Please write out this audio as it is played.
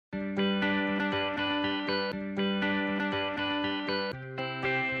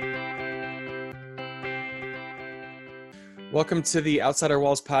Welcome to the Outside Our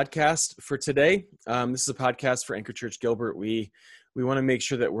Walls podcast for today. This is a podcast for Anchor Church Gilbert. We want to make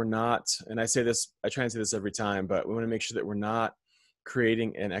sure that we're not, and I say this, I try and say this every time, but we want to make sure that we're not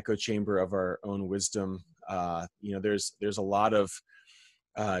creating an echo chamber of our own wisdom. There's a lot of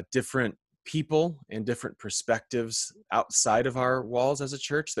different people and different perspectives outside of our walls as a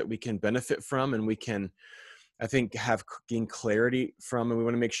church that we can benefit from, and we can, I think, gain clarity from, and we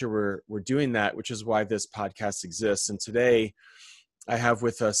want to make sure we're doing that, which is why this podcast exists. And today, I have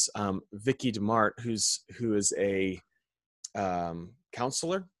with us Vicki DeMart, who is a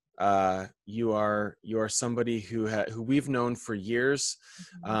counselor. You are somebody who we've known for years,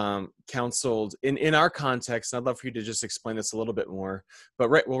 counseled in our context. And I'd love for you to just explain this a little bit more. But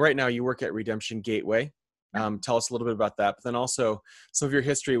right now you work at Redemption Gateway. Tell us a little bit about that, but then also some of your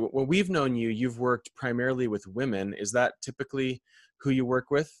history. When we've known you, you've worked primarily with women. Is that typically who you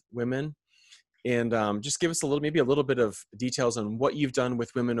work with, women? And just give us maybe a little bit of details on what you've done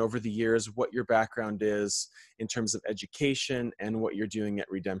with women over the years, what your background is in terms of education, and what you're doing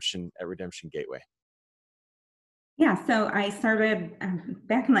at Redemption Gateway. Yeah, so I started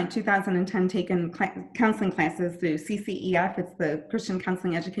back in 2010 taking counseling classes through CCEF. It's the Christian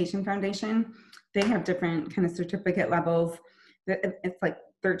Counseling Education Foundation. They have different kind of certificate levels. It's like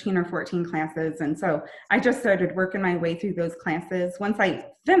 13 or 14 classes. And so I just started working my way through those classes. Once I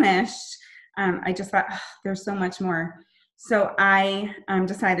finished, I just thought, there's so much more. So I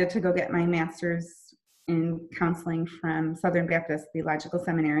decided to go get my master's in counseling from Southern Baptist Theological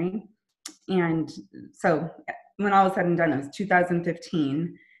Seminary. And so when all was said and done, it was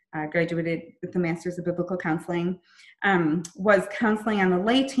 2015, graduated with the Master's of Biblical Counseling, was counseling on the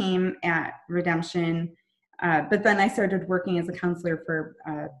lay team at Redemption, but then I started working as a counselor for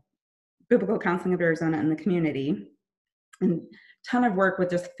Biblical Counseling of Arizona in the community, and ton of work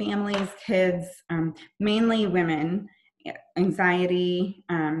with just families, kids, mainly women, anxiety,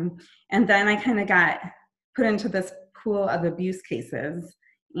 and then I kind of got put into this pool of abuse cases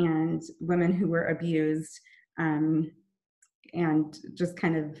and women who were abused, and just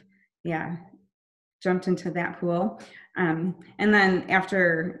kind of, jumped into that pool. And then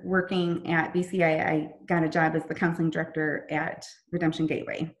after working at BCI, I got a job as the counseling director at Redemption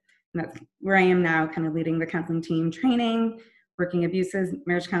Gateway. And that's where I am now, kind of leading the counseling team, training, working abuses,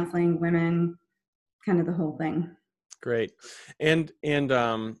 marriage counseling, women, kind of the whole thing. Great. And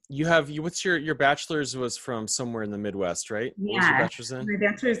what's your bachelor's was from somewhere in the Midwest, right? Yeah. What was your bachelor's in? My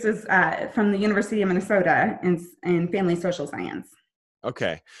bachelor's is from the University of Minnesota in family social science.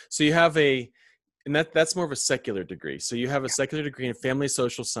 Okay. So you have and that's more of a secular degree. So you have a secular degree in family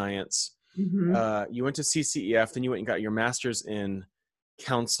social science. Mm-hmm. You went to CCEF, then you went and got your master's in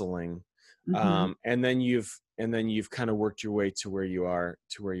counseling. Mm-hmm. And then you've kind of worked your way to where you are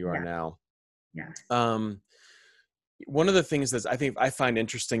now. Yeah. One of the things that I think I find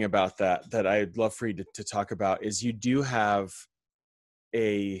interesting about that I'd love for you to talk about is you do have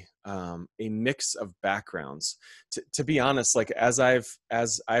a mix of backgrounds. To be honest, like as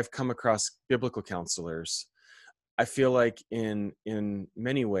I've come across biblical counselors, I feel like in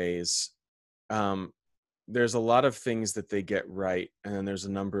many ways, there's a lot of things that they get right, and then there's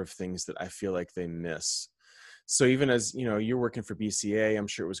a number of things that I feel like they miss. So even as you're working for BCA, I'm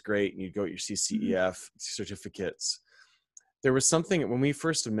sure it was great, and you go get your CCEF certificates. There was something when we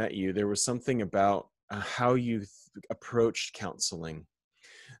first met you. There was something about how you approached counseling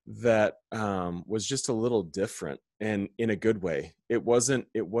that was just a little different, and in a good way. It wasn't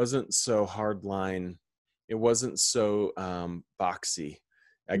so hardline. It wasn't so boxy,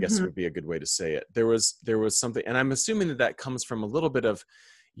 I guess would be a good way to say it. There was something, and I'm assuming that comes from a little bit of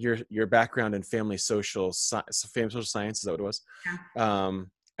your background in family social science. Is that what it was? Yeah.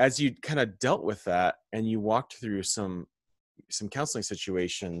 As you kind of dealt with that and you walked through some counseling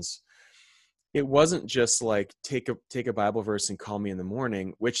situations, it wasn't just like take a Bible verse and call me in the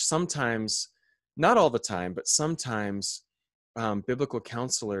morning, which sometimes, not all the time, but sometimes biblical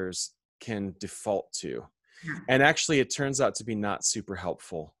counselors can default to. Yeah. And actually it turns out to be not super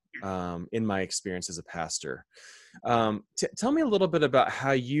helpful in my experience as a pastor. Tell me a little bit about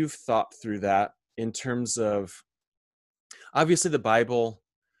how you've thought through that in terms of, obviously the Bible,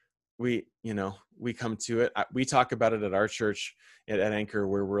 we come to it. We talk about it at our church at Anchor,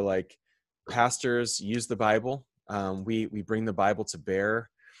 where we're like, pastors use the Bible. We bring the Bible to bear.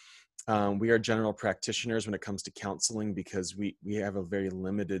 We are general practitioners when it comes to counseling because we have a very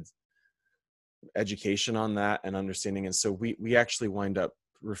limited education on that and understanding. And so we actually wind up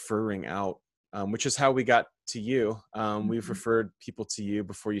referring out, which is how we got to you. We've referred people to you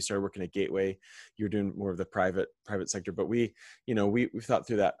before you started working at Gateway. You were doing more of the private sector, but we've thought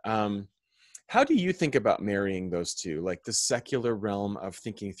through that. How do you think about marrying those two, like the secular realm of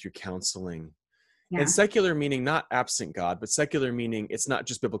thinking through counseling? And Yeah. secular meaning not absent God, but secular meaning it's not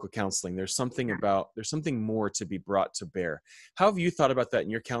just biblical counseling. There's something there's something more to be brought to bear. How have you thought about that in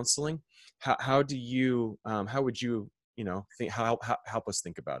your counseling? How do you, how would you, think, help us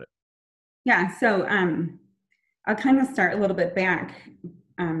think about it? Yeah. So I'll kind of start a little bit back.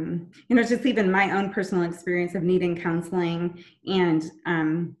 Just even my own personal experience of needing counseling and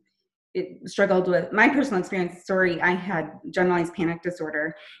it struggled with my personal experience story. I had generalized panic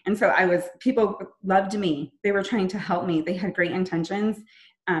disorder. And so people loved me. They were trying to help me. They had great intentions.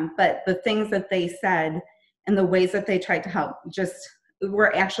 But the things that they said and the ways that they tried to help just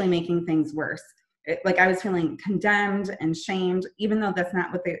were actually making things worse. Like I was feeling condemned and shamed, even though that's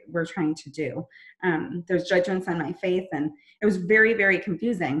not what they were trying to do. There's judgments on my faith, and it was very, very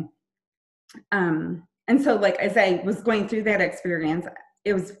confusing. And so like, as I was going through that experience,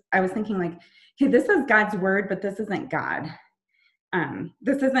 I was thinking like, okay, this is God's word, but this isn't God.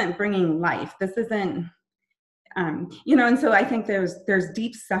 This isn't bringing life. This isn't, and so I think there's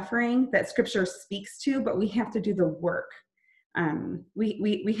deep suffering that scripture speaks to, but we have to do the work.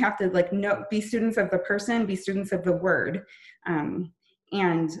 We have to be students of the person, be students of the word.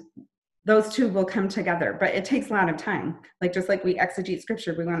 And those two will come together, but it takes a lot of time. Like, just like we exegete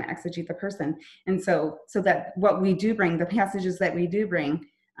scripture, we want to exegete the person. And so that what we do bring, the passages that we do bring,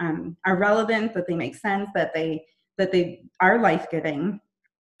 are relevant, that they make sense, that they are life-giving.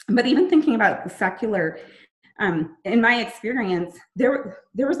 But even thinking about the secular, in my experience, there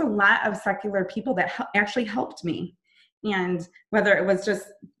was a lot of secular people that actually helped me. And whether it was just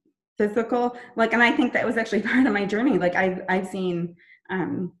physical, and I think that was actually part of my journey. Like I've seen,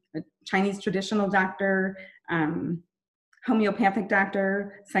 a Chinese traditional doctor, homeopathic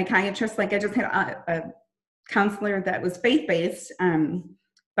doctor, psychiatrist. Like I just had a counselor that was faith-based,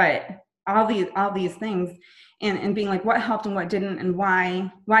 but all these things, and being like, what helped and what didn't, and why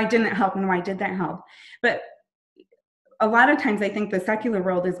didn't it help and why did that help? But a lot of times I think the secular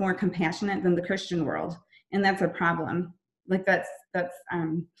world is more compassionate than the Christian world, and that's a problem. Like I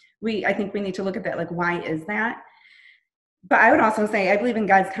think we need to look at that. Like, why is that? But I would also say I believe in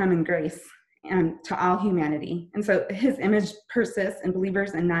God's common grace to all humanity. And so his image persists in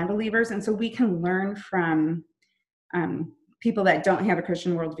believers and non-believers. And so we can learn from people that don't have a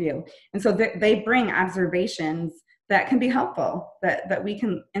Christian worldview. And so they bring observations that can be helpful, that we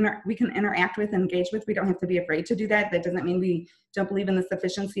can interact with and engage with. We don't have to be afraid to do that. That doesn't mean we don't believe in the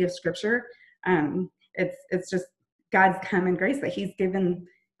sufficiency of scripture. It's just God's common grace that he's given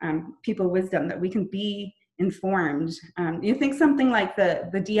people wisdom, that we can be informed. You think something like the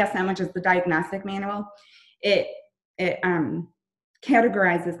DSM, which is the diagnostic manual, it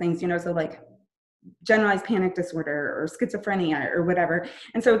categorizes things, so like generalized panic disorder or schizophrenia or whatever.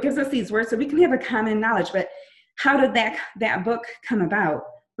 And so it gives us these words so we can have a common knowledge. But how did that book come about?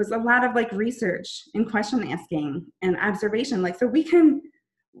 It was a lot of like research and question asking and observation. So we can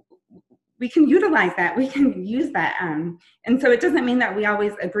utilize that. We can use that. And so it doesn't mean that we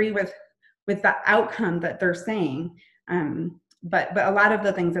always agree with the outcome that they're saying. But a lot of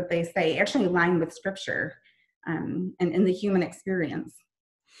the things that they say actually align with scripture and in the human experience.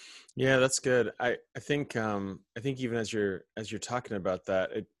 Yeah, that's good. I think even as you're talking about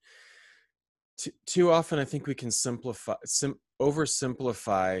that, too often I think we can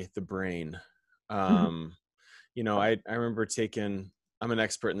oversimplify the brain. I remember I'm an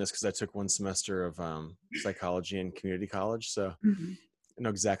expert in this because I took one semester of psychology in community college, so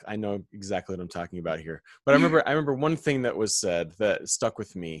I know exactly what I'm talking about here. But I remember one thing that was said that stuck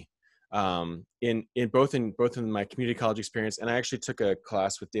with me, in both in my community college experience, and I actually took a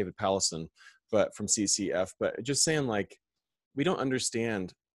class with David Pallison, but from CCF. But just saying, like, we don't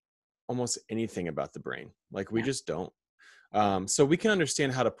understand almost anything about the brain. Like, we just don't. So we can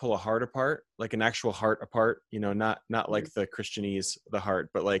understand how to pull a heart apart, like an actual heart apart. Not like the Christianese, the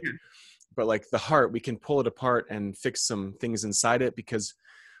heart, but like the heart, we can pull it apart and fix some things inside it because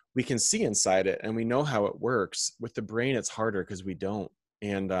we can see inside it and we know how it works. With the brain, it's harder because we don't.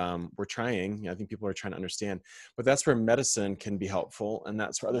 And we're trying. I think people are trying to understand. But that's where medicine can be helpful. And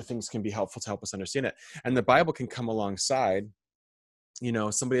that's where other things can be helpful to help us understand it. And the Bible can come alongside.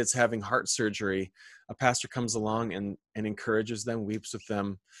 Somebody that's having heart surgery, a pastor comes along and encourages them, weeps with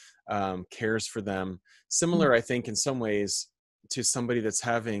them, cares for them. Similar, I think, in some ways to somebody that's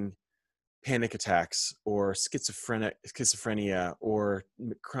having panic attacks or schizophrenia or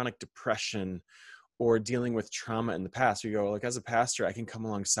chronic depression or dealing with trauma in the past. You go, like, as a pastor, I can come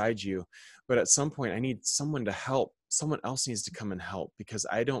alongside you, but at some point I need someone to help. Someone else needs to come and help because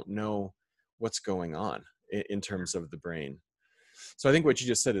I don't know what's going on in terms of the brain. So I think what you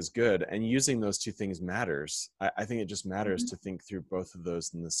just said is good, and using those two things matters. I think it just matters to think through both of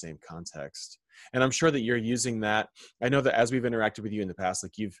those in the same context. And I'm sure that you're using that. I know that as we've interacted with you in the past,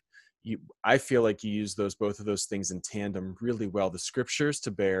 like I feel like you use both of those things in tandem really well. The scriptures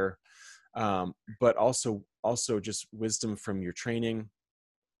to bear, but also just wisdom from your training,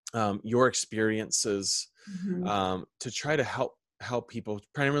 your experiences, to try to help people,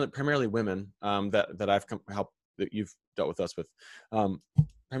 primarily women, that I've helped, that you've dealt with us with,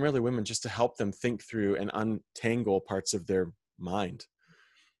 primarily women, just to help them think through and untangle parts of their mind.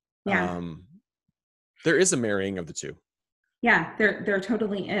 Yeah. There is a marrying of the two. Yeah, there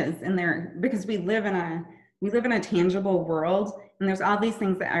totally is. And because we live in a tangible world, and there's all these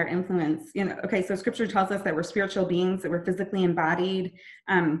things that are influenced, okay, so scripture tells us that we're spiritual beings, that we're physically embodied.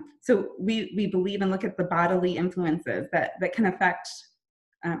 So we believe and look at the bodily influences that can affect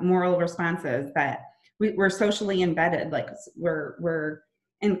moral responses, that we're socially embedded, like we're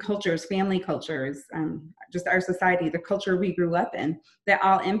in cultures, family cultures, just our society, the culture we grew up in, that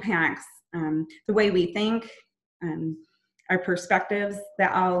all impacts the way we think, our perspectives,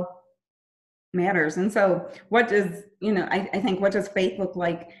 that all matters. And so what does, I think, what does faith look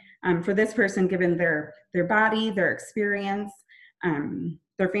like for this person, given their body, their experience,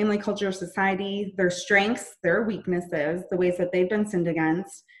 their family, culture, society, their strengths, their weaknesses, the ways that they've been sinned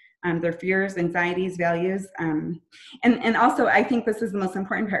against, their fears, anxieties, values. And also, I think this is the most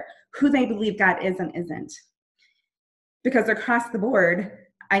important part, who they believe God is and isn't. Because across the board,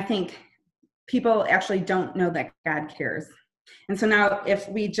 I think people actually don't know that God cares. And so now if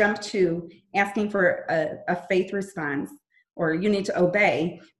we jump to asking for a faith response, or you need to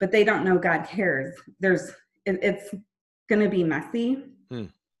obey, but they don't know God cares, it's going to be messy.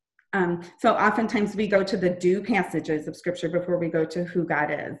 So oftentimes we go to the do passages of scripture before we go to who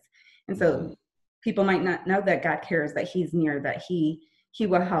God is. And so people might not know that God cares, that he's near, that he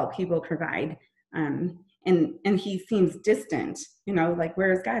will help, he will provide. And he seems distant, like,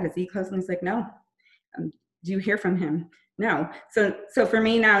 where is God? Is he close? And he's like, no. Do you hear from him? No. So for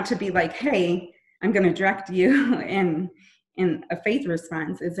me now to be like, hey, I'm going to direct you in a faith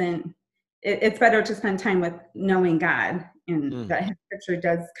response, it's better to spend time with knowing God, and that his scripture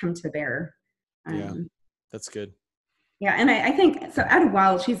does come to bear. Yeah, that's good. Yeah, and I think, so Ed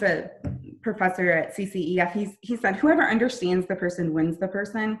Welch, he's a professor at CCEF, he said, whoever understands the person wins the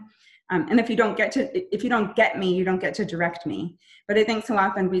person. And if you don't get me, you don't get to direct me. But I think so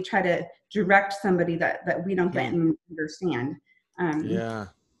often we try to direct somebody that we don't get and understand. So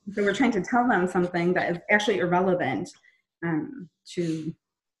we're trying to tell them something that is actually irrelevant to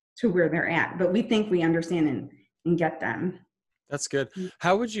where they're at, but we think we understand and get them. That's good.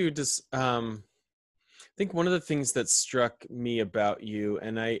 How would you just, I think one of the things that struck me about you,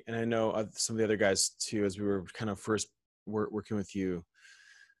 and I know some of the other guys too, as we were kind of first working with you,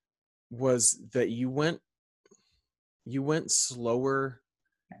 was that you went slower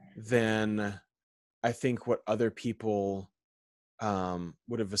than I think what other people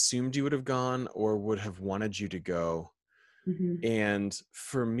would have assumed you would have gone, or would have wanted you to go. And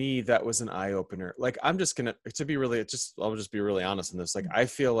for me, that was an eye opener. Like, I'll just be really honest in this. Like, I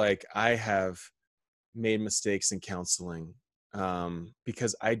feel like I have made mistakes in counseling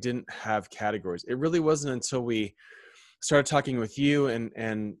because I didn't have categories. It really wasn't until we started talking with you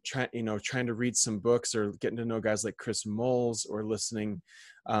and trying to read some books, or getting to know guys like Chris Moles, or listening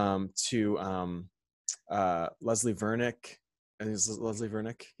to Leslie Vernick. Is Leslie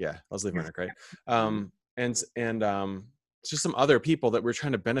Vernick? Yeah, Leslie Vernick, right? And just some other people that we're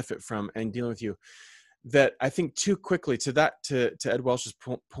trying to benefit from, and dealing with you, that I think too quickly to Ed Welch's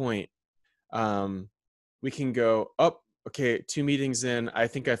point, we can go, okay, 2 meetings in, I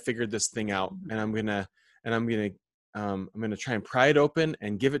think I figured this thing out, and I'm gonna try and pry it open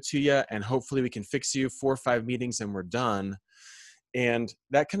and give it to you, and hopefully we can fix you. 4 or 5 meetings and we're done. And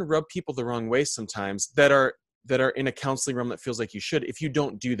that can rub people the wrong way sometimes, that are in a counseling room, that feels like you should. If you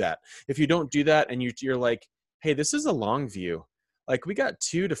don't do that, and you're like, hey, this is a long view. Like, we got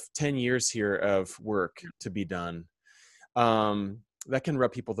 2 to 10 years here of work to be done. That can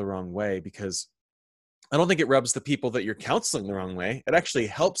rub people the wrong way, because I don't think it rubs the people that you're counseling the wrong way. It actually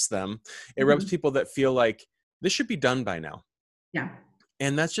helps them. It rubs people that feel like this should be done by now. Yeah.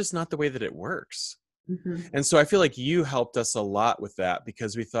 And that's just not the way that it works. And so I feel like you helped us a lot with that,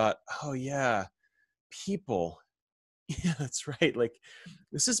 because we thought, oh yeah, people. Yeah, that's right. Like,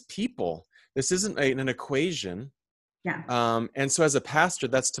 this is people. This isn't an equation. Yeah. And so as a pastor,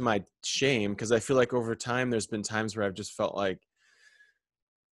 that's to my shame, because I feel like over time, there's been times where I've just felt like,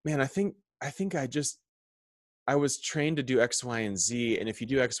 man, I think I was trained to do X, Y, and Z. And if you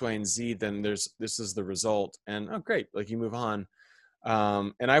do X, Y, and Z, then this is the result. And oh, great. Like, you move on.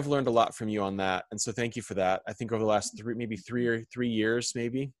 And I've learned a lot from you on that. And so thank you for that. I think over the last 3 years,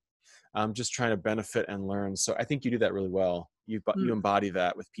 maybe, I'm just trying to benefit and learn. So I think you do that really well. You embody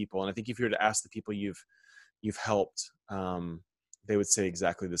that with people. And I think if you were to ask the people you've helped, they would say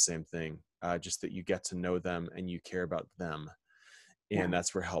exactly the same thing. Just that you get to know them and you care about them. And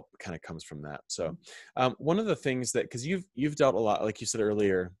that's where help kind of comes from that. So one of the things that, because you've dealt a lot, like you said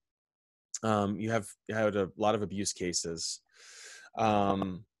earlier, you have had a lot of abuse cases.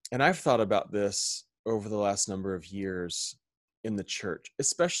 And I've thought about this over the last number of years in the church,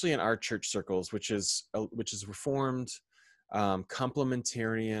 especially in our church circles, which is Reformed,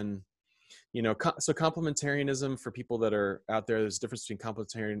 complementarian. So complementarianism, for people that are out there, there's a difference between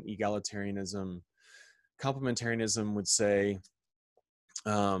complementarian and egalitarianism. Complementarianism would say,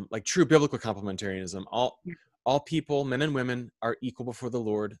 like true biblical complementarianism, all people, men and women, are equal before the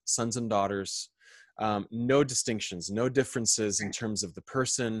Lord, sons and daughters. No distinctions, no differences in terms of the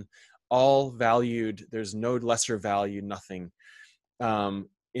person, all valued. There's no lesser value, nothing.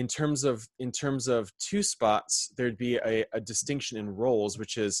 In terms of two spots, there'd be a distinction in roles,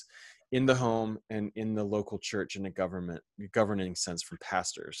 which is in the home and in the local church in a governing sense from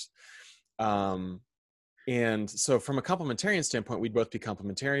pastors. And so from a complementarian standpoint, we'd both be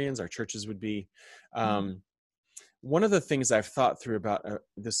complementarians, our churches would be. One of the things I've thought through about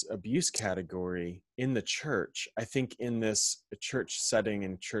this abuse category in the church, I think in this church setting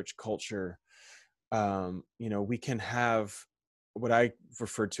and church culture, we can have what I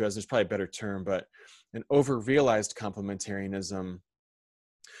referred to as, there's probably a better term, but an over-realized complementarianism,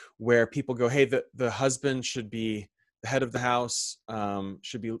 where people go, hey, the husband should be the head of the house,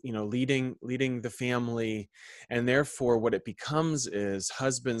 should be, leading the family. And therefore what it becomes is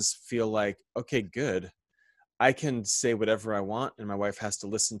husbands feel like, okay, good, I can say whatever I want and my wife has to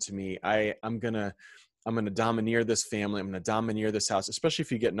listen to me. I'm going to domineer this family. I'm going to domineer this house, especially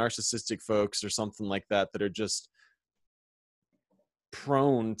if you get narcissistic folks or something like that are just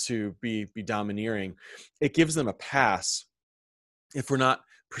prone to be domineering. It gives them a pass if we're not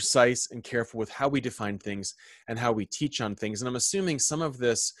precise and careful with how we define things and how we teach on things. And I'm assuming some of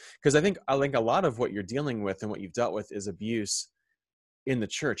this, because I think a lot of what you're dealing with and what you've dealt with is abuse in the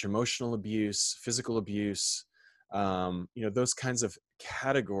church, emotional abuse, physical abuse, those kinds of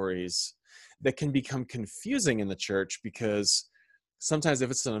categories that can become confusing in the church, because sometimes if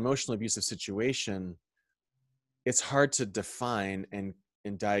it's an emotional abusive situation, it's hard to define and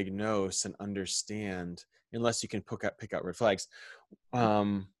diagnose and understand unless you can pick out red flags.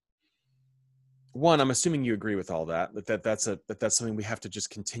 One, I'm assuming you agree with all that's something we have to just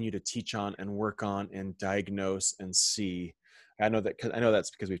continue to teach on and work on and diagnose and see. I know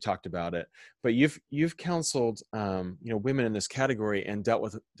that's because we've talked about it, but you've counseled, women in this category and dealt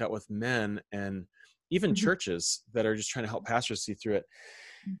with men and even churches that are just trying to help pastors see through it.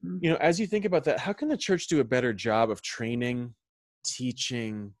 As you think about that, how can the church do a better job of training,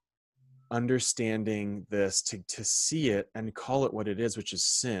 teaching, understanding this to see it and call it what it is, which is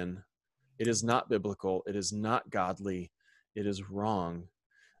sin? It is not biblical. It is not godly. It is wrong.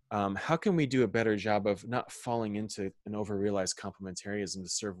 How can we do a better job of not falling into an over-realized complementarianism to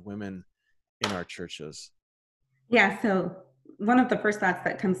serve women in our churches? Yeah, so one of the first thoughts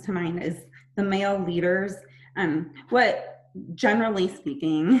that comes to mind is the male leaders. What, generally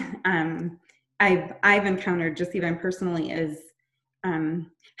speaking, I've encountered just even personally is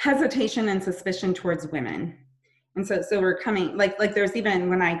hesitation and suspicion towards women. And so we're coming, like there's even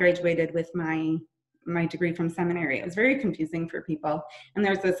when I graduated with my degree from seminary, it was very confusing for people. And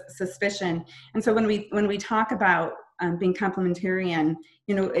there's this suspicion. And so when we talk about being complementarian,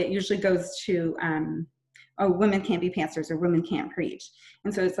 it usually goes to, women can't be pastors or women can't preach.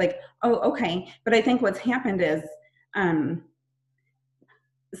 And so it's like, oh, okay. But I think what's happened is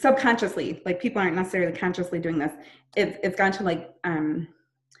subconsciously, like people aren't necessarily consciously doing this. It's gone to like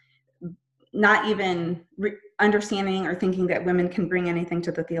not even understanding or thinking that women can bring anything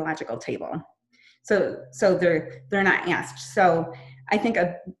to the theological table. So they're not asked. So I think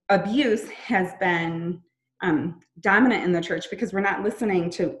abuse has been dominant in the church because we're not listening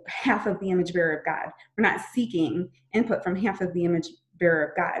to half of the image bearer of God. We're not seeking input from half of the image bearer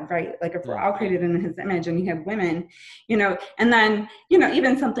of God, right? Like if we're all created in his image and you have women, and then,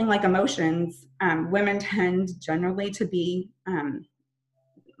 even something like emotions, women tend generally to be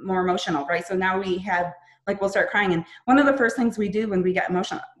more emotional, right? So now we have, like, we'll start crying. And one of the first things we do when we get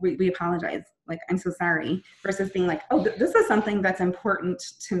emotional, we apologize. Like, I'm so sorry, versus being like, oh, this is something that's important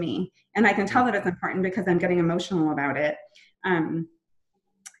to me. And I can tell that it's important because I'm getting emotional about it.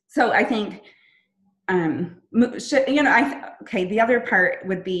 So I think, the other part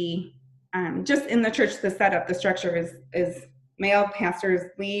would be just in the church, the setup, the structure is male pastors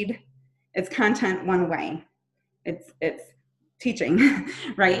lead, it's content one way. It's teaching,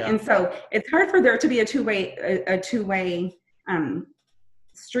 right? Yeah. And so it's hard for there to be a two-way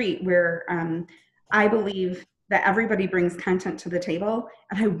street where I believe that everybody brings content to the table,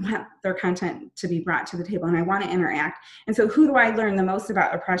 and I want their content to be brought to the table, and I want to interact. And so who do I learn the most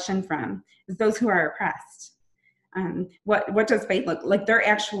about oppression from? Is those who are oppressed. What does faith look like? They're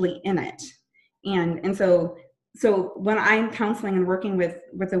actually in it. And so when I'm counseling and working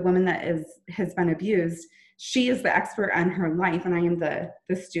with a woman that has been abused, she is the expert on her life, and I am the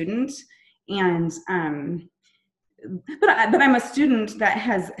student. And but I'm a student that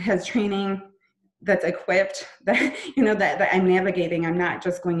has training, that's equipped, that that I'm navigating. I'm not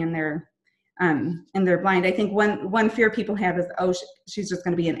just going in there blind. I think one fear people have is, oh, she's just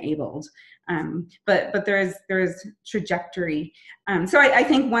going to be enabled. But there is trajectory. So I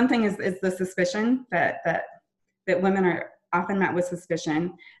think one thing is the suspicion that women are often met with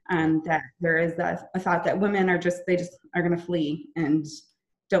suspicion, that there is a thought that women are just going to flee and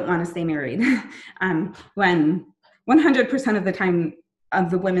don't want to stay married. When 100% of the time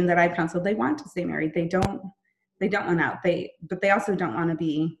of the women that I've counseled, they want to stay married. They don't want out. But they also don't want to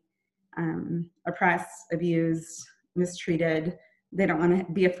be oppressed, abused, mistreated. They don't want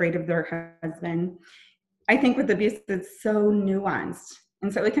to be afraid of their husband. I think with abuse, it's so nuanced.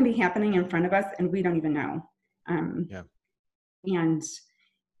 And so it can be happening in front of us and we don't even know. Yeah. And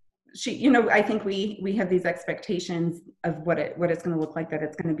I think we have these expectations of what it's going to look like, that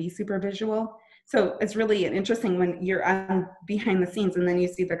it's going to be super visual. So it's really interesting when you're on behind the scenes and then you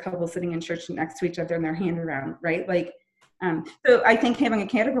see the couple sitting in church next to each other and their hand around, right? Like, so I think having a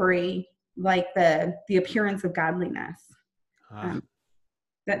category like the appearance of godliness,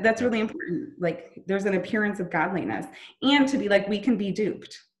 that's really important. Like, there's an appearance of godliness, and to be like, we can be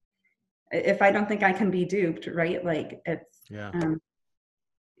duped. If I don't think I can be duped, right? Like, it's,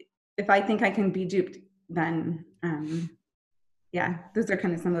 if I think I can be duped, then, those are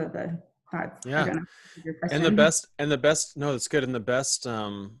kind of some of the thoughts. Yeah. I don't know. And the best, no, that's good. And the best,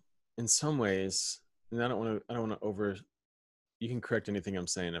 in some ways, and I don't want to you can correct anything I'm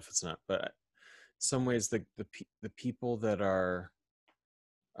saying if it's not, but some ways the people that are,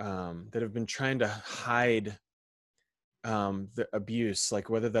 that have been trying to hide the abuse, like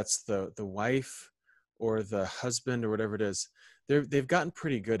whether that's the wife or the husband or whatever it is, they've gotten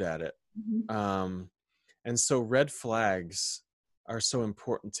pretty good at it. Mm-hmm. And so red flags are so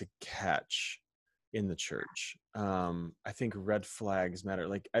important to catch in the church. I think red flags matter.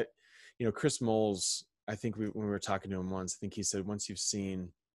 Like, Chris Moles, I think when we were talking to him once, I think he said, once you've seen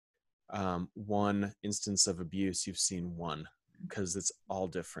one instance of abuse, you've seen one, because it's all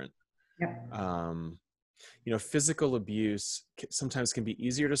different. Yeah. Physical abuse sometimes can be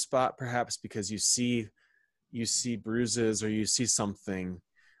easier to spot, perhaps because you see bruises or you see something.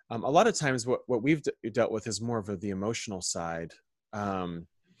 A lot of times what we've dealt with is more of the emotional side.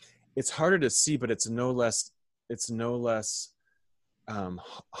 It's harder to see, but it's no less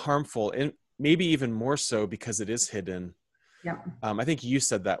harmful, and maybe even more so because it is hidden. Yeah. I think you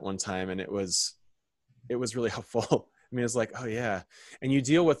said that one time, and it was really helpful. I mean, it's like, oh yeah. And you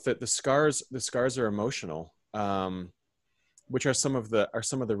deal with the scars. The scars are emotional, which are some of the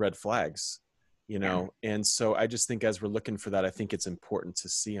red flags, Yeah. And so I just think as we're looking for that, I think it's important to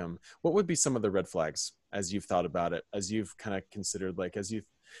see them. What would be some of the red flags as you've thought about it, as you've kind of considered, like,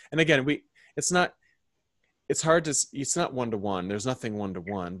 and again, it's not one-to-one. There's nothing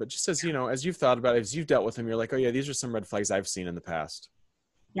one-to-one, but just as you've thought about it, as you've dealt with them, you're like, oh yeah, these are some red flags I've seen in the past.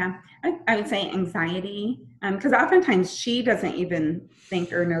 Yeah, I would say anxiety, because oftentimes she doesn't even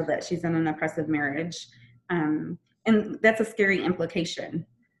think or know that she's in an oppressive marriage. And that's a scary implication.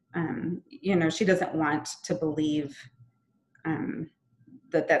 She doesn't want to believe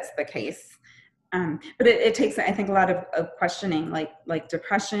that that's the case. But it takes, I think, a lot of questioning, like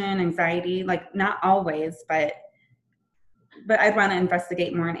depression, anxiety, like not always, but I'd want to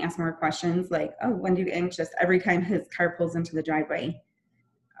investigate more and ask more questions, like, oh, when do you get anxious? Every time his car pulls into the driveway.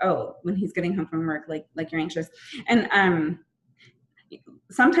 Oh, when he's getting home from work, like you're anxious. And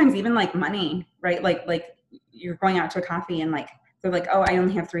sometimes even like money, right? Like you're going out to a coffee and like, they're like, oh, I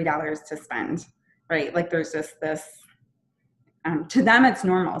only have $3 to spend, right? Like there's just this, to them, it's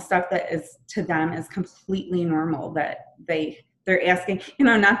normal. Stuff that is to them is completely normal, that they're asking,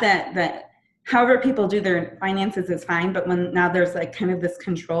 not that however people do their finances is fine, but when now there's like kind of this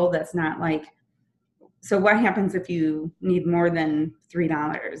control that's not like, so what happens if you need more than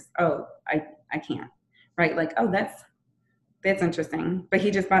 $3? Oh, I can't, right? Like, oh, that's interesting. But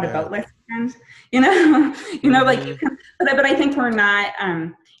he just bought a boat last weekend, Mm-hmm. like, but I think we're not,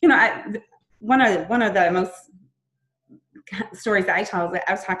 one of the most stories that I tell is that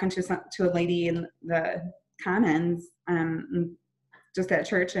I was talking to a lady in the Commons, just at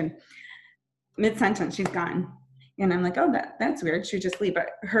church, and mid-sentence, she's gone. And I'm like, oh, that's weird. She'd just leave.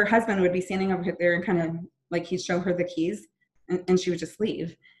 But her husband would be standing over there and kind of like he'd show her the keys, and she would just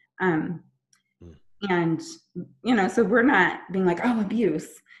leave. And, so we're not being like, oh, abuse.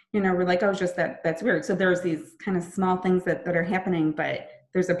 We're like, oh, just that's weird. So there's these kind of small things that are happening, but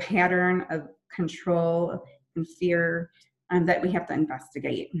there's a pattern of control and fear that we have to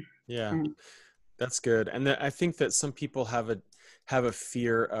investigate. Yeah, that's good. And I think that some people have a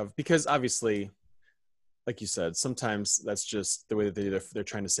fear of, because obviously, like you said, sometimes that's just the way that they're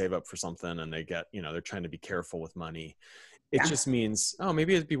trying to save up for something, and they get, they're trying to be careful with money. It just means, oh,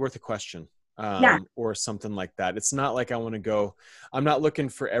 maybe it'd be worth a question. Or something like that. It's not like I want to go, I'm not looking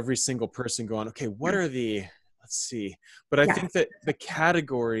for every single person going, okay, what are let's see. But I think that the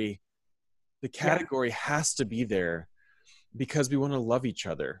category has to be there because we want to love each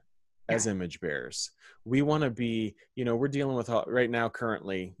other as image bearers. We want to be, we're dealing with right now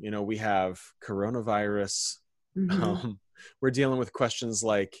currently, we have coronavirus. We're dealing with questions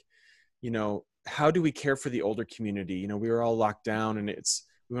like, how do we care for the older community? We were all locked down, and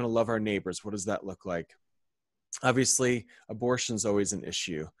we want to love our neighbors. What does that look like? Obviously, abortion is always an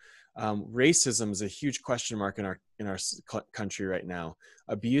issue. Racism is a huge question mark in our country right now.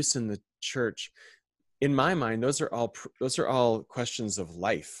 Abuse in the church, in my mind, those are all questions of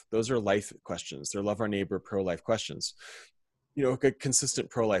life. Those are life questions. They're love our neighbor, pro-life questions. A consistent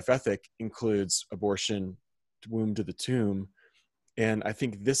pro-life ethic includes abortion, womb to the tomb, and I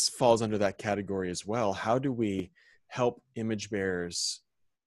think this falls under that category as well. How do we help image bearers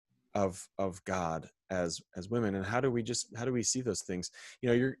of God as women, and how do we see those things?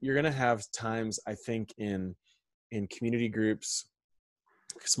 You're going to have times, I think, in community groups,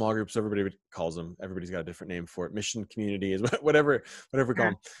 small groups, everybody calls them, everybody's got a different name for it, mission communities, whatever we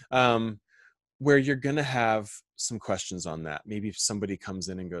call them, where you're going to have some questions on that. Maybe if somebody comes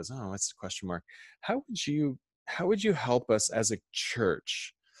in and goes, oh, that's a question mark. How would you help us as a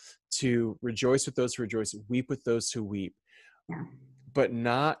church to rejoice with those who rejoice, weep with those who weep, but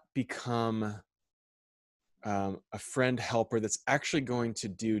not become a friend helper that's actually going to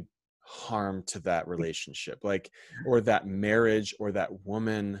do harm to that relationship, or that marriage, or that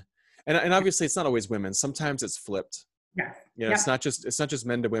woman. And obviously it's not always women. Sometimes it's flipped. It's not just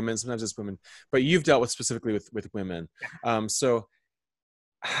men to women. Sometimes it's women, but you've dealt with specifically with women. So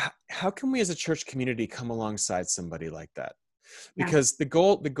how can we as a church community come alongside somebody like that? Because the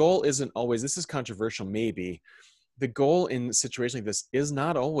goal isn't always, this is controversial maybe, the goal in a situation like this is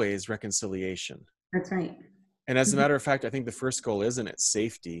not always reconciliation. That's right. And as a matter of fact, I think the first goal isn't it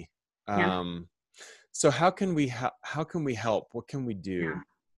safety. So how can we help? What can we do?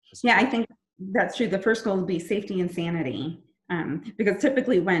 I think that's true. The first goal would be safety and sanity. Because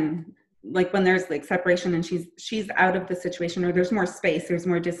typically when there's separation and she's out of the situation, or there's more space, there's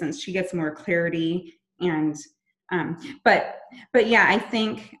more distance, she gets more clarity. And, but I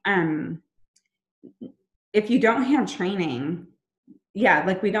think, if you don't have training, we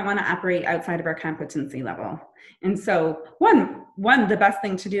don't want to operate outside of our competency level. And so one, the best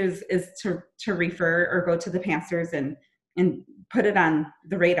thing to do is to refer or go to the pastors and put it on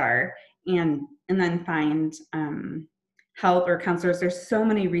the radar, and then find help or counselors. There's so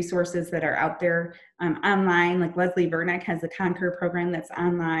many resources that are out there online. Like Leslie Vernick has the Conquer program that's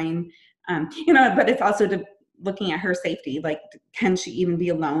online, but it's also looking at her safety. Can she even be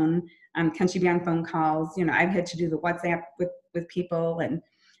alone? Can she be on phone calls? I've had to do the WhatsApp with people, and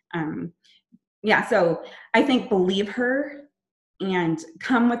so I think believe her and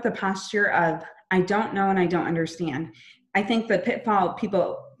come with the posture of, I don't know and I don't understand. I think the pitfall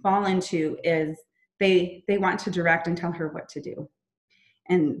people fall into is they want to direct and tell her what to do.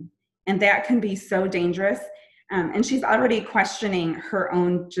 And that can be so dangerous. And she's already questioning her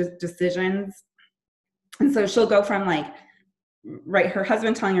own decisions. And so she'll go from her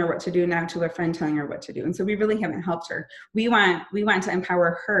husband telling her what to do now to a friend telling her what to do. And so we really haven't helped her. We want to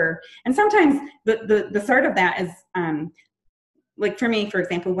empower her. And sometimes the start of that is, for me, for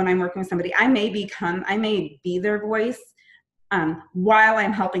example, when I'm working with somebody, I may be their voice while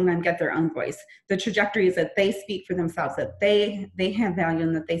I'm helping them get their own voice. The trajectory is that they speak for themselves, that they have value,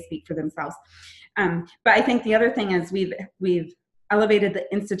 and that they speak for themselves. But I think the other thing is we've elevated the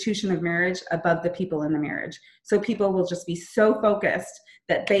institution of marriage above the people in the marriage. So people will just be so focused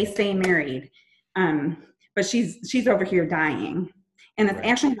that they stay married, but she's over here dying. And it's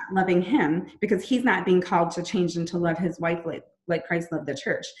actually not loving him, because he's not being called to change and to love his wife like Christ loved the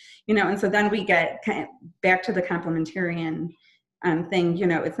church, And so then we get kind of back to the complementarian thing,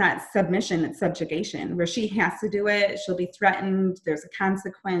 it's not submission, it's subjugation, where she has to do it. She'll be threatened. There's a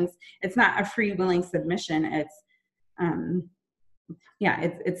consequence. It's not a free willing submission. Um,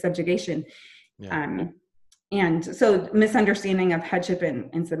 it's subjugation. Yeah. And so misunderstanding of headship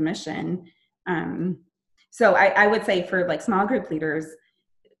and submission. So I would say for like small group leaders,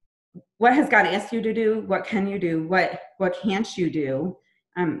 what has God asked you to do? What can you do? What can't you do?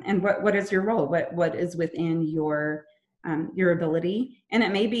 And what is your role? What is within your ability? And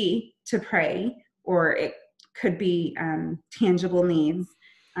it may be to pray, or it could be tangible needs,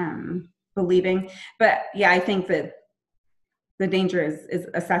 believing. But yeah, I think that the danger is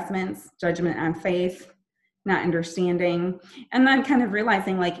assessments, judgment on faith, not understanding, and then kind of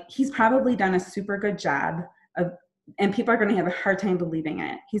realizing like he's probably done a super good job of, and people are going to have a hard time believing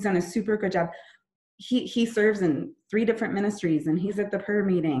it. He's done a super good job. He serves in 3 different ministries, and he's at the prayer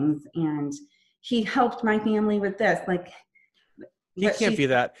meetings, and he helped my family with this. Like, he can't be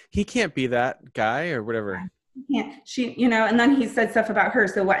that. He can't be that guy or whatever. She, and then he said stuff about her.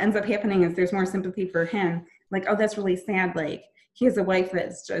 So what ends up happening is there's more sympathy for him. Like, oh, that's really sad. Like, he has a wife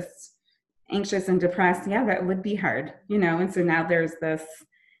that's just anxious and depressed. Yeah, that would be hard, And so now there's this.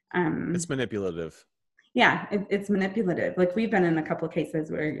 It's manipulative. Yeah, it's manipulative. Like, we've been in a couple of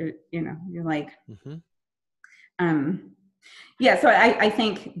cases where you're like, yeah. So I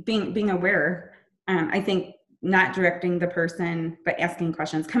think being aware. I think not directing the person, but asking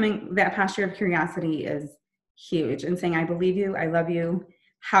questions. That posture of curiosity is huge, and saying, I believe you, I love you.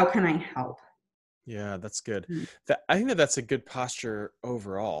 How can I help? Yeah, that's good. I think that's a good posture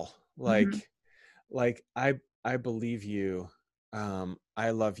overall. Like I believe you.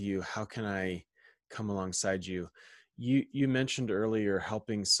 I love you. How can I come alongside you? You mentioned earlier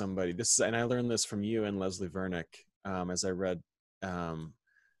helping somebody. And I learned this from you and Leslie Vernick, as I read,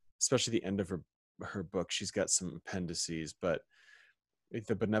 especially the end of her book. She's got some appendices, but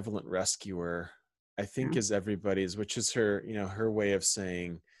the benevolent rescuer, I think, is everybody's, which is her, her way of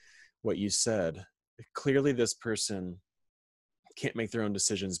saying what you said. Clearly, this person can't make their own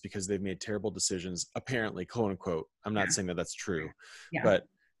decisions because they've made terrible decisions, apparently, quote unquote. I'm not saying that that's true, but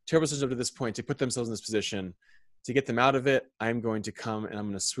terrible decisions up to this point to put themselves in this position. To get them out of it, I'm going to come and I'm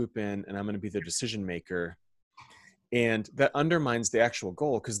going to swoop in and I'm going to be their decision maker. And that undermines the actual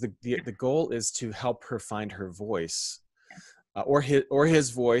goal, because the goal is to help her find her voice, or his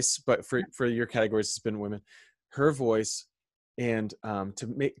voice. But for your categories, it's been women, her voice, and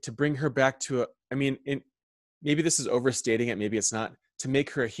to bring her back to maybe this is overstating it, maybe it's not, to make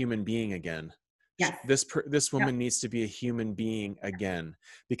her a human being again. Yes. This woman needs to be a human being again,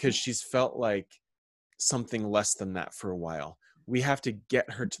 because she's felt like something less than that for a while. We have to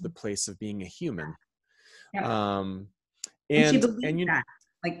get her to the place of being a human. And she believes that.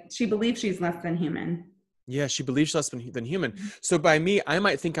 Like, she believes she's less than human. Yeah, she believes less than human. So by me, I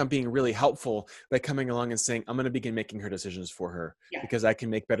might think I'm being really helpful by coming along and saying, I'm going to begin making her decisions for her, because I can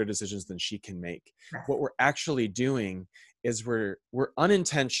make better decisions than she can make. Yes. What we're actually doing is we're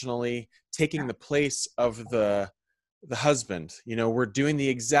unintentionally taking the place of the husband. We're doing the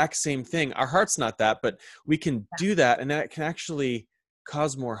exact same thing. Our heart's not that, but we can do that. And that can actually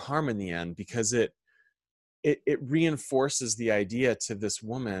cause more harm in the end, because it reinforces the idea to this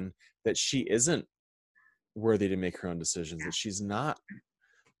woman that she isn't worthy to make her own decisions, that she's not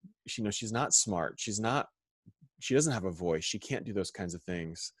smart, she doesn't have a voice, she can't do those kinds of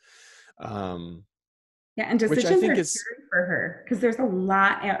things. And decisions are scary for her, because there's a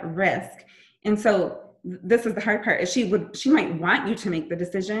lot at risk. And so this is the hard part, is she might want you to make the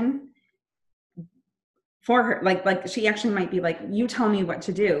decision for her. Like she actually might be like, you tell me what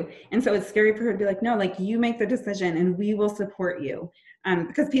to do. And so it's scary for her to be like, no, like, you make the decision and we will support you.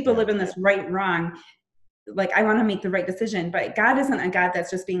 Because people live in this right, wrong, like, I want to make the right decision, but God isn't a God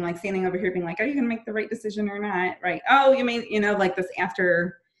that's just being like standing over here being like, are you going to make the right decision or not? Right. Oh, you mean, like this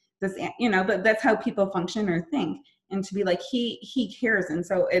after this, but that's how people function or think. And to be like, he cares. And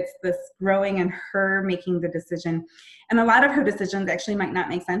so it's this growing and her making the decision. And a lot of her decisions actually might not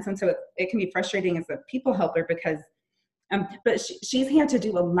make sense. And so it can be frustrating as a people helper, because, but she's had to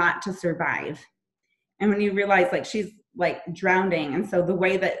do a lot to survive. And when you realize, like, she's like drowning. And so the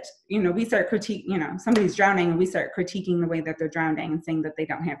way that, we start somebody's drowning and we start critiquing the way that they're drowning and saying that they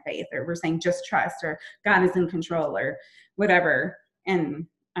don't have faith, or we're saying just trust, or God is in control, or whatever. And,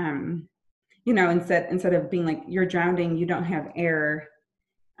 instead of being like, you're drowning, you don't have air.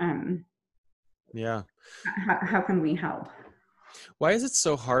 How can we help? Why is it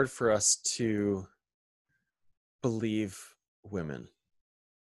so hard for us to believe women?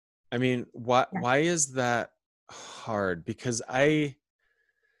 I mean, why is that hard? Because I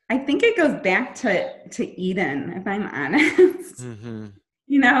I think it goes back to Eden, if I'm honest. Mm-hmm.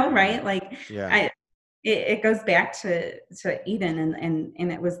 Right? Like Yeah. it goes back to Eden,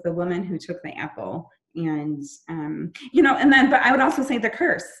 and it was the woman who took the apple, and and then, but I would also say the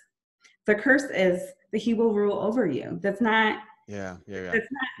curse. The curse is that he will rule over you. That's not. Yeah. Yeah.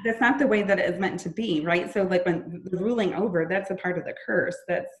 That's not the way that it is meant to be, right? So like when the ruling over, that's a part of the curse.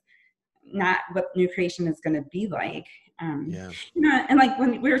 That's not what new creation is going to be like. Yeah. And like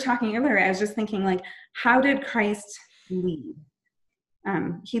when we were talking earlier, I was just thinking, like, how did Christ lead?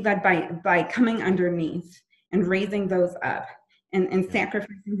 He led by coming underneath and raising those up, and Yeah.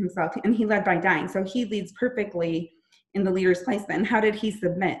 sacrificing himself, and he led by dying. So he leads perfectly in the leader's place. Then how did he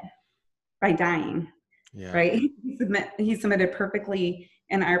submit? By dying, Yeah. right? He submitted perfectly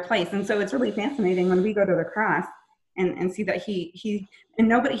in our place. And so it's really fascinating when we go to the cross and see that he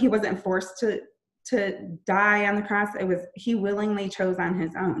wasn't forced to die on the cross. He willingly chose on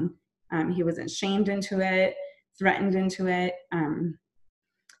his own. He wasn't shamed into it, threatened into it.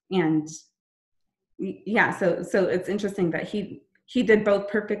 And yeah, so it's interesting that he did both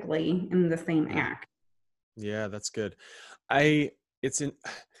perfectly in the same act. Yeah, that's good.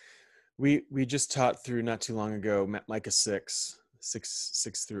 We just taught through not too long ago Micah 6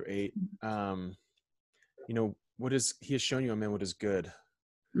 through 8. He has shown you, man, what is good,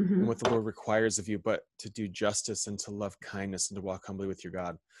 and what the Lord requires of you, but to do justice and to love kindness and to walk humbly with your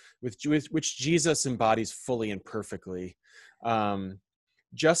God, which Jesus embodies fully and perfectly.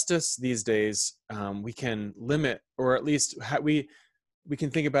 Justice these days, we can limit, or at least we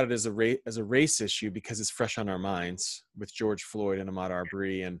can think about it as a race issue because it's fresh on our minds with George Floyd and Ahmaud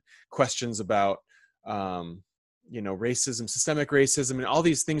Arbery, and questions about racism, systemic racism, and all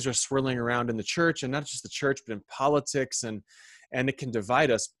these things are swirling around in the church, and not just the church, but in politics, and it can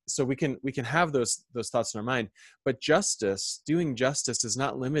divide us. So we can have those thoughts in our mind. But doing justice is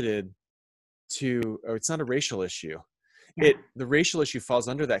not limited to, or it's not a racial issue. Yeah. The racial issue falls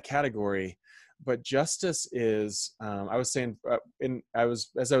under that category, but justice is. I was saying, as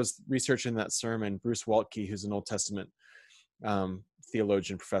I was researching that sermon, Bruce Waltke, who's an Old Testament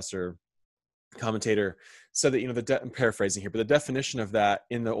theologian, professor, commentator, said that I'm paraphrasing here, but the definition of that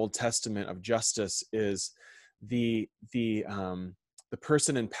in the Old Testament of justice is the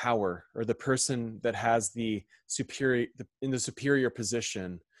person in power, or the person that has the superior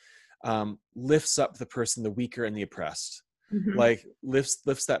position, lifts up the person, the weaker and the oppressed, like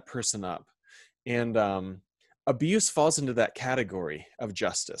lifts that person up. And abuse falls into that category of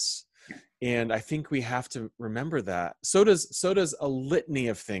justice. And I think we have to remember that. So does a litany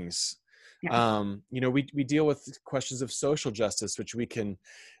of things. Yeah. We deal with questions of social justice, which we could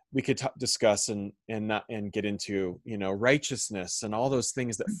discuss and get into, righteousness and all those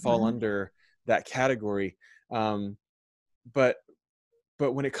things that fall under that category. But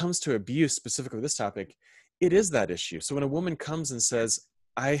when it comes to abuse, specifically this topic, it is that issue. So when a woman comes and says,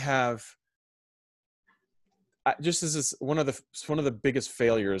 just as is one of the biggest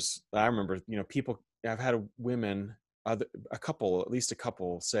failures I remember, I've had women, at least a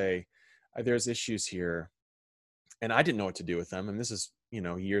couple say, there's issues here, and I didn't know what to do with them. And this is,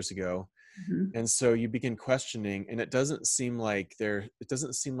 years ago. And so you begin questioning, and it doesn't seem like they're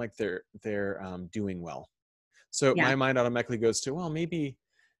doing well. So my mind automatically goes to, well, maybe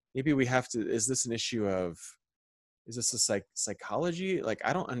we have to, is this an issue of, is this a psychology? Like,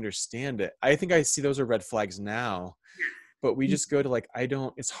 I don't understand it. I think I see those are red flags now, but we just go to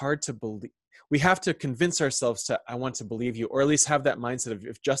it's hard to believe. We have to convince ourselves I want to believe you, or at least have that mindset of,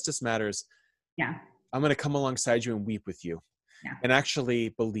 if justice matters, I'm going to come alongside you and weep with you and actually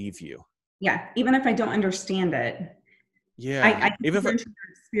believe you. Yeah. Even if I don't understand it. Yeah. I even if your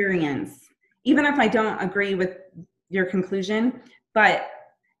experience, even if I don't agree with your conclusion, but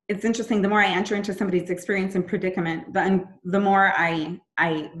it's interesting. The more I enter into somebody's experience and predicament, the more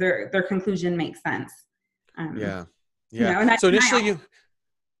their conclusion makes sense. Yeah. So initially,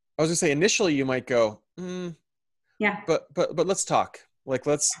 I was gonna say, initially you might go, but let's talk. Like,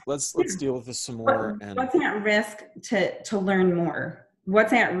 let's deal with this some more. And what's at risk to learn more?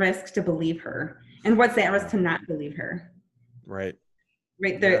 What's at risk to believe her, and what's at risk to not believe her? Right.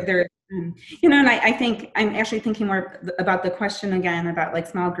 There. And I think I'm actually thinking more about the question again about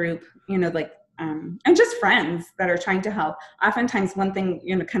small group, and just friends that are trying to help. Oftentimes one thing,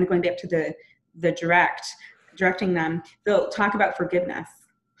 kind of going back to the directing them, they'll talk about forgiveness.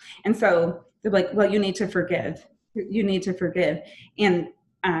 And so they're like, well, you need to forgive. And,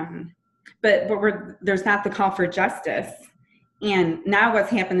 but there's not the call for justice. And now what's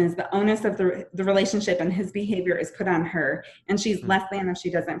happened is the onus of the relationship and his behavior is put on her, and she's less than if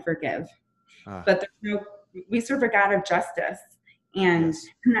she doesn't forgive. But we serve a God of justice, And Yes.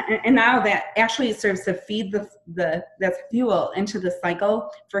 and now that actually serves to feed the that's fuel into the cycle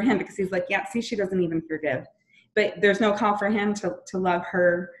for him, because he's like, yeah, see, she doesn't even forgive. But there's no call for him to love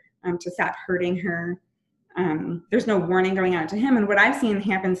her, to stop hurting her. There's no warning going out to him. And what I've seen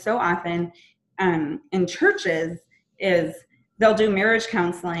happen so often in churches is they'll do marriage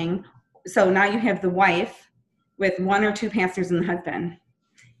counseling. So now you have the wife with one or two pastors and the husband.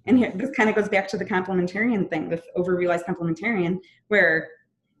 And here, this kind of goes back to the complementarian thing, this over-realized complementarian, where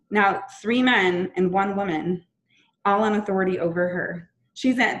now 3 men and 1 woman, all in authority over her.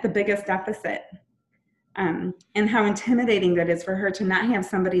 She's at the biggest deficit. And how intimidating that is for her to not have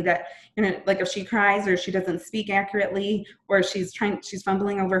somebody that, you know, like if she cries or she doesn't speak accurately, or she's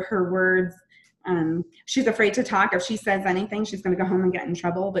fumbling over her words, she's afraid to talk. If she says anything, she's going to go home and get in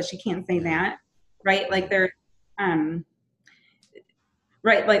trouble, but she can't say that, right? Like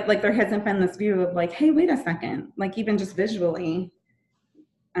right, like there hasn't been this view of like, hey, wait a second, like even just visually,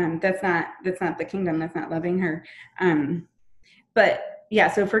 that's not the kingdom, that's not loving her. But yeah,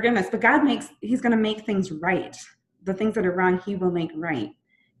 so forgiveness, but God he's going to make things right. The things that are wrong, he will make right.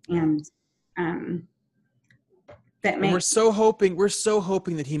 And we're so hoping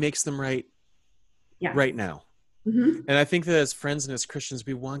that he makes them right. Yeah. Right now. Mm-hmm. And I think that as friends and as Christians,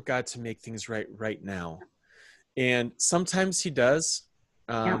 we want God to make things right now. And sometimes he does.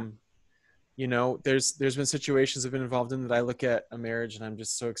 You know, there's been situations I've been involved in that I look at a marriage and I'm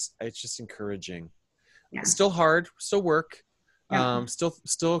just it's just encouraging. Yeah. Still hard, still work,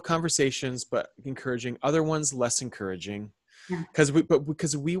 still conversations, but encouraging. Other ones less encouraging, because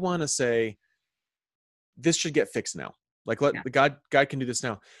we want to say this should get fixed now. Like God can do this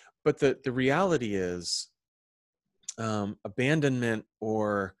now. But the reality is, abandonment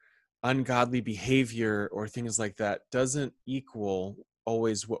or ungodly behavior or things like that doesn't equal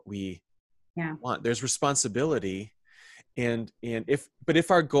always what we want. There's responsibility, and if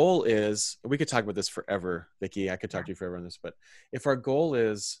our goal is, we could talk about this forever, Vicki. I could talk to you forever on this, but if our goal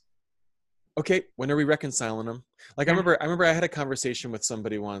is, okay, when are we reconciling them? Like I remember I had a conversation with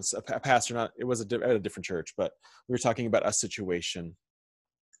somebody once, a pastor. It was at a different church, but we were talking about a situation.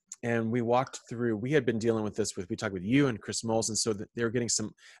 And we had been dealing with this we talked with you and Chris Moles. And so they were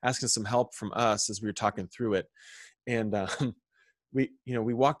asking some help from us as we were talking through it. And we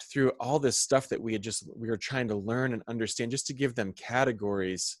walked through all this stuff that we were trying to learn and understand, just to give them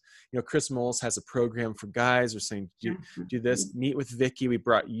categories. You know, Chris Moles has a program for guys. We're saying, do this, meet with Vicki. We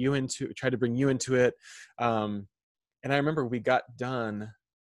tried to bring you into it. And I remember we got done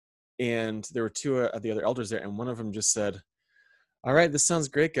and there were 2 of the other elders there. And one of them just said, all right, this sounds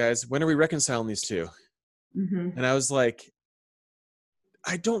great, guys. When are we reconciling these 2? Mm-hmm. And I was like,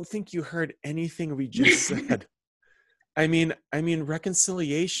 I don't think you heard anything we just said. I mean,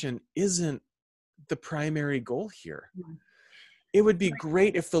 reconciliation isn't the primary goal here. Yeah. It would be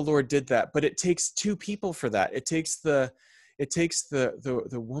great if the Lord did that, but it takes 2 people for that. It takes the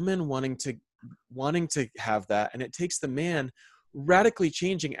woman wanting to have that, and it takes the man radically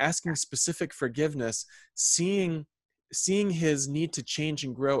changing, asking specific forgiveness, seeing his need to change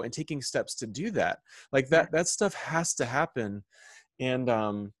and grow, and taking steps to do that. Like that stuff has to happen. And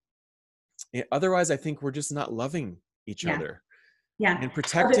otherwise I think we're just not loving each other. Yeah. And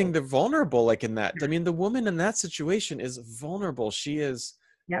protecting the vulnerable, like in that. I mean, the woman in that situation is vulnerable. She is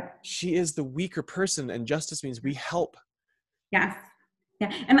the weaker person, and justice means we help. Yes.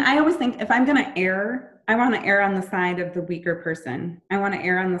 Yeah. And I always think if I'm going to err, I want to err on the side of the weaker person. I want to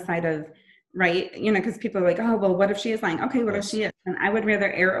err on the side of, right? You know, because people are like, oh, well, what if she is lying? Okay, what if she is? And I would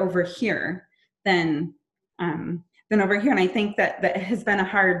rather err over here than over here. And I think that has been a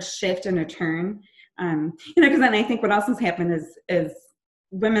hard shift and a turn. You know, because then I think what else has happened is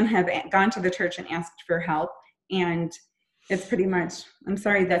women have gone to the church and asked for help, and it's pretty much, I'm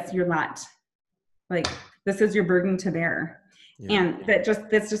sorry, that's your lot. Like, this is your burden to bear. Yeah. And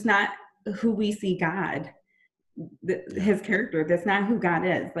that's just not who we see God. His character, that's not who God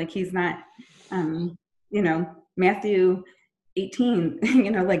is. Like, he's not, you know, Matthew 18,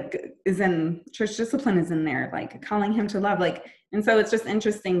 you know, like is in church discipline is in there, like calling him to love, like, and so it's just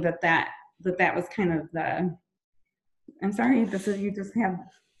interesting that was kind of I'm sorry, this is, you just have.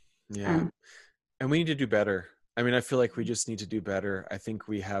 And we need to do better. I mean, I feel like we just need to do better. I think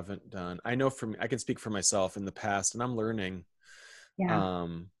we haven't done, I know I can speak for myself in the past, and I'm learning.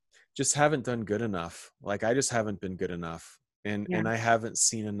 Just haven't done good enough. Like, I just haven't been good enough, and I haven't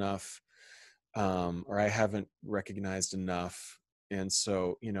seen enough, or I haven't recognized enough. And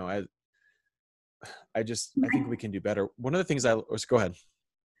so, you know, I think we can do better. One of the things go ahead.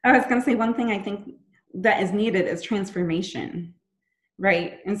 I was going to say, one thing I think that is needed is transformation,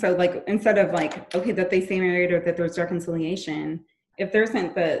 right? And so, like, instead of like, okay, that they stay married or that there's reconciliation, if there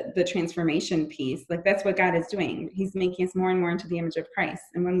isn't the transformation piece, like that's what God is doing. He's making us more and more into the image of Christ.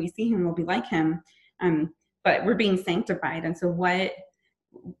 And when we see him, we'll be like him. But we're being sanctified. And so what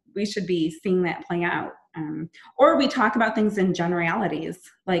we should be seeing that play out. Or we talk about things in generalities,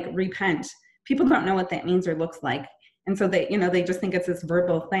 like repent. People don't know what that means or looks like. And so they just think it's this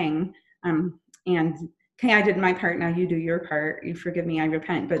verbal thing. And okay, I did my part, now you do your part. You forgive me, I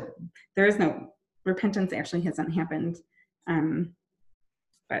repent. But there is no repentance, actually hasn't happened.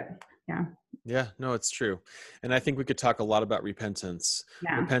 But yeah. Yeah, no, it's true. And I think we could talk a lot about repentance.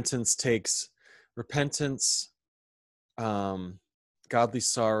 Yeah. Repentance, godly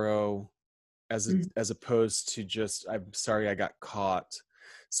sorrow, as opposed to just, I'm sorry I got caught.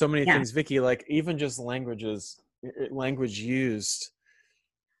 So many things, Vicki, like even just language used.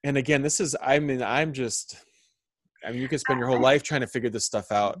 And again, you could spend your whole life trying to figure this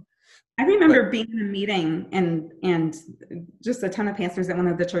stuff out. I remember being in a meeting and just a ton of pastors at one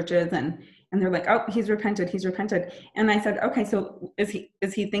of the churches, and they're like, "Oh, he's repented. And I said, "Okay, so is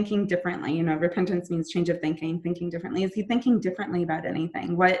he thinking differently? Repentance means change of thinking differently. Is he thinking differently about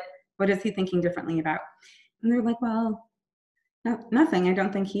anything? What is he thinking differently about?" And they're like, "Well, no, nothing. I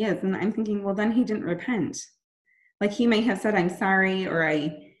don't think he is." And I'm thinking, well, then he didn't repent. Like he may have said, "I'm sorry," or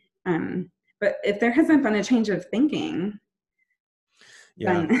but if there hasn't been a change of thinking,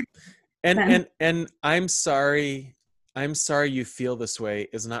 then. And I'm sorry you feel this way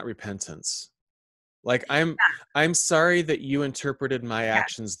is not repentance. Like I'm sorry that you interpreted my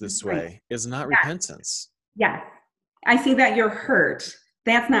actions this way is not repentance. Yes. I see that you're hurt.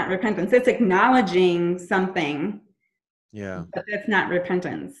 That's not repentance. It's acknowledging something. Yeah. But that's not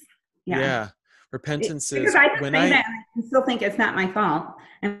repentance. Yeah. Repentance is when I still think it's not my fault.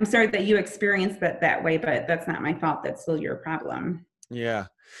 I'm sorry that you experienced that way, but that's not my fault. That's still your problem. Yeah.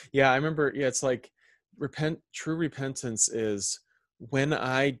 I remember. Yeah. It's like true repentance is when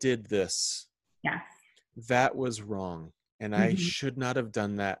I did this. Yes. That was wrong. And I should not have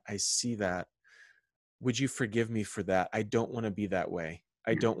done that. I see that. Would you forgive me for that? I don't want to be that way.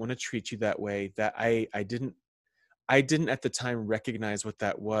 I don't want to treat you that way. That I didn't at the time recognize what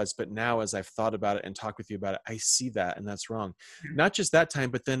that was, but now as I've thought about it and talked with you about it, I see that, and that's wrong. Not just that time,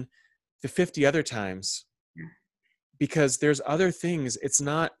 but then the 50 other times, because there's other things. It's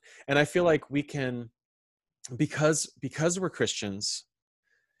not, and I feel like we can, because we're Christians.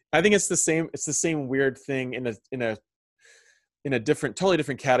 I think it's the same weird thing in a totally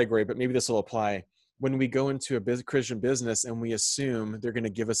different category, but maybe this will apply when we go into a Christian business and we assume they're going to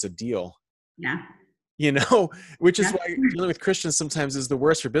give us a deal. Yeah. Which is why dealing with Christians sometimes is the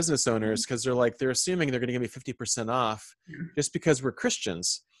worst for business owners, because they're assuming they're going to give me 50% off just because we're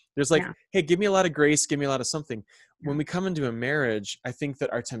Christians. There's like, hey, give me a lot of grace, give me a lot of something. When we come into a marriage, I think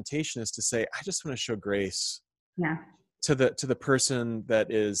that our temptation is to say, I just want to show grace to the person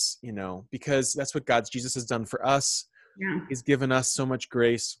that is, because that's what Jesus has done for us. Yeah. He's given us so much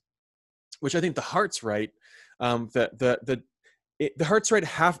grace, which I think the heart's right. The heart's right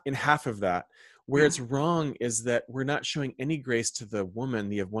half of that. Where it's wrong is that we're not showing any grace to the woman,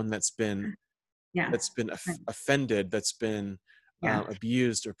 the one that's been offended, that's been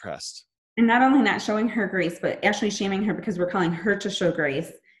abused, oppressed. And not only not showing her grace, but actually shaming her, because we're calling her to show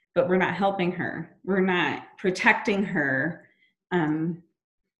grace, but we're not helping her. We're not protecting her. And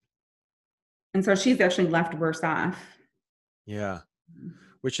so she's actually left worse off. Yeah.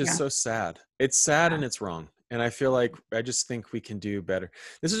 Which is so sad. It's sad and it's wrong. And I just think we can do better.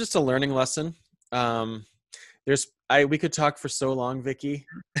 This is just a learning lesson. We could talk for so long, Vicki.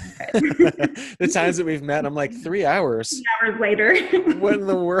 The times that we've met, I'm like 3 hours. 3 hours later. What in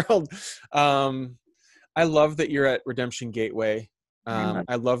the world? I love that you're at Redemption Gateway.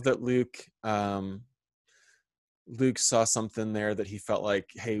 I love that Luke saw something there that he felt like,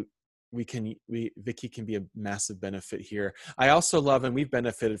 hey, Vicki can be a massive benefit here. I also love, and we've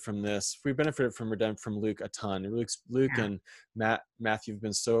benefited from this. We've benefited from Luke a ton. Luke and Matthew have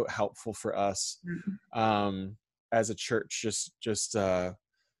been so helpful for us as a church, just to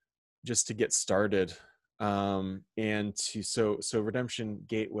get started. And so Redemption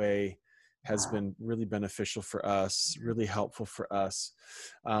Gateway has been really beneficial for us, really helpful for us.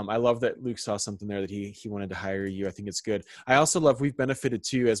 I love that Luke saw something there that he wanted to hire you. I think it's good. I also love we've benefited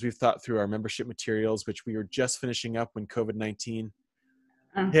too, as we've thought through our membership materials, which we were just finishing up when COVID-19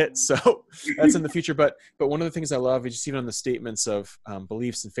 hit. So that's in the future. But one of the things I love is just even on the statements of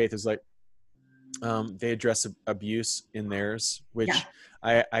beliefs and faith is like they address abuse in theirs, which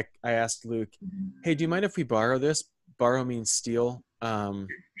I asked Luke, hey, do you mind if we borrow this? Borrow means steal. Can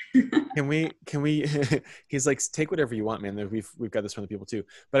we, he's like, take whatever you want, man. We've got this from the people too,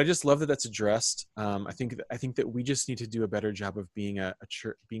 but I just love that that's addressed. I think that we just need to do a better job of being a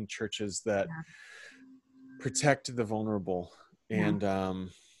church, being churches that protect the vulnerable and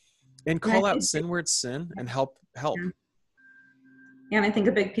call out sin where it's sin and help. Yeah, and I think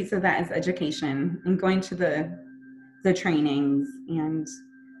a big piece of that is education and going to the trainings, and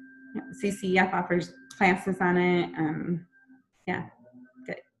CCEF offers classes on it.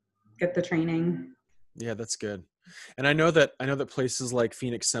 Get the training. Yeah, that's good. And I know that places like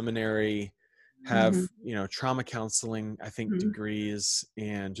Phoenix Seminary have, trauma counseling, I think, degrees,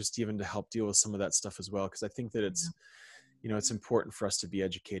 and just even to help deal with some of that stuff as well. Cause I think that it's, it's important for us to be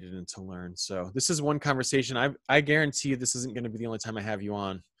educated and to learn. So this is one conversation. I guarantee you this isn't going to be the only time I have you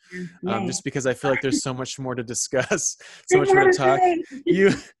on, just because I feel like there's so much more to discuss, so much more to talk.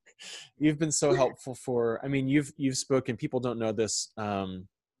 You've been so helpful you've spoken, people don't know this,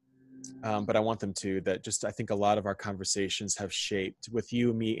 but I want them to, that just, I think a lot of our conversations have shaped, with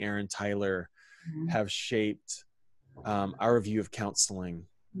you, me, Aaron, Tyler, have shaped our view of counseling.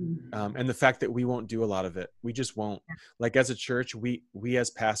 And the fact that we won't do a lot of it. We just won't. Like as a church, we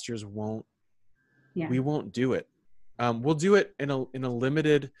as pastors won't, we won't do it. We'll do it in a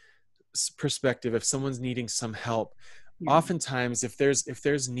limited perspective if someone's needing some help. Oftentimes, if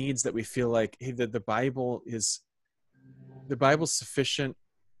there's needs that we feel like, hey, the Bible's sufficient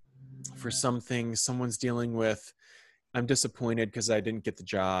for some things. Someone's dealing with, I'm disappointed because I didn't get the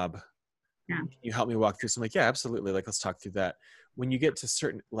job. Can you help me walk through? So I'm like, yeah, absolutely. Like, let's talk through that. When you get to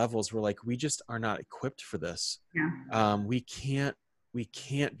certain levels, we're like, we just are not equipped for this. We can't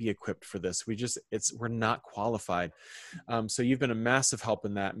be equipped for this. We're not qualified. So you've been a massive help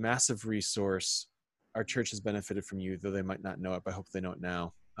in that, massive resource. Our church has benefited from you, though they might not know it, but I hope they know it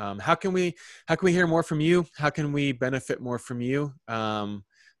now. How can we hear more from you? How can we benefit more from you?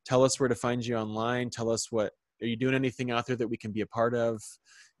 Tell us where to find you online. Tell us are you doing anything out there that we can be a part of?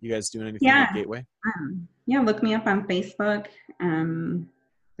 You guys doing anything at Gateway? Look me up on Facebook.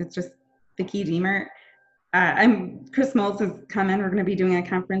 It's just Vicki Deemer. Chris Moles is coming. We're going to be doing a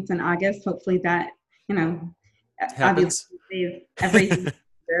conference in August. Hopefully that, happens. Everything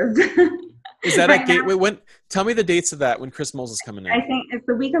is that right at Gateway? Tell me the dates of that when Chris Moles is coming in. I think it's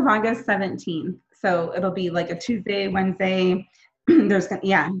the week of August 17th. So it'll be like a Tuesday, Wednesday.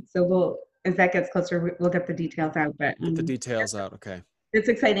 So as that gets closer, we'll get the details out. But get the details out. Okay. It's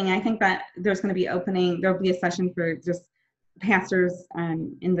exciting. I think that there's going to be there'll be a session for just pastors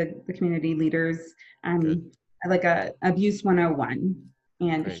in the community, leaders, like a Abuse 101.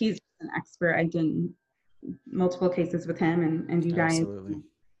 And he's an expert. I've done multiple cases with him and you guys. Absolutely.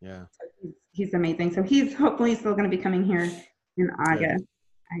 Yeah. So he's amazing. So he's hopefully still going to be coming here in August.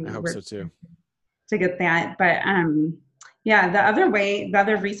 I hope so too. To get that. But the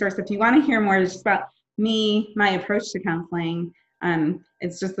other resource, if you want to hear more, is just about me, my approach to counseling.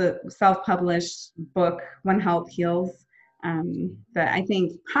 It's just a self-published book, When Help Heals, that I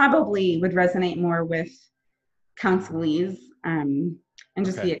think probably would resonate more with counselees and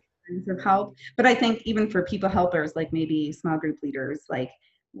just the experience of help. But I think even for people helpers, like maybe small group leaders, like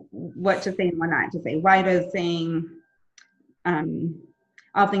what to say and what not to say. Why does saying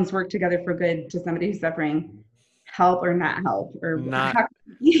all things work together for good to somebody who's suffering help or not help? Or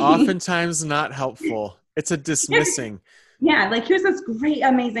oftentimes not helpful. It's a dismissing. Like here's this great,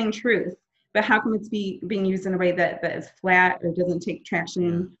 amazing truth, but how come it's being used in a way that is flat or doesn't take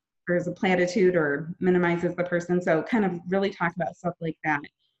traction or is a platitude or minimizes the person? So kind of really talk about stuff like that.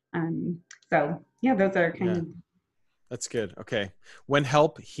 Those are kind of. That's good. Okay. When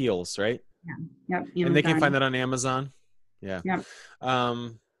Help Heals, right? Yeah. Yep. And they can find that on Amazon. Yeah. Yep.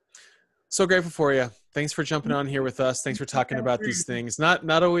 So grateful for you. Thanks for jumping on here with us. Thanks for talking about these things.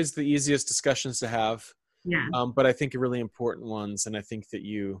 Not always the easiest discussions to have. Yeah. But I think really important ones. And I think that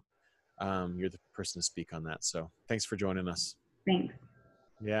you're the person to speak on that. So thanks for joining us. Thanks.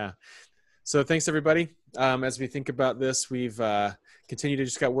 Yeah. So thanks everybody. As we think about this, we've continued to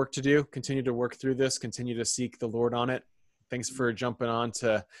just got work to do, continue to work through this, continue to seek the Lord on it. Thanks for jumping on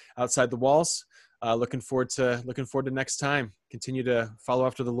to Outside the Walls. Looking forward to next time. Continue to follow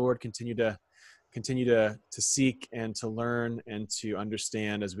after the Lord, continue to seek and to learn and to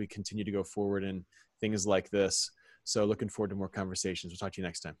understand as we continue to go forward in things like this. So looking forward to more conversations. We'll talk to you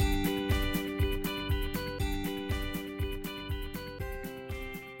next time.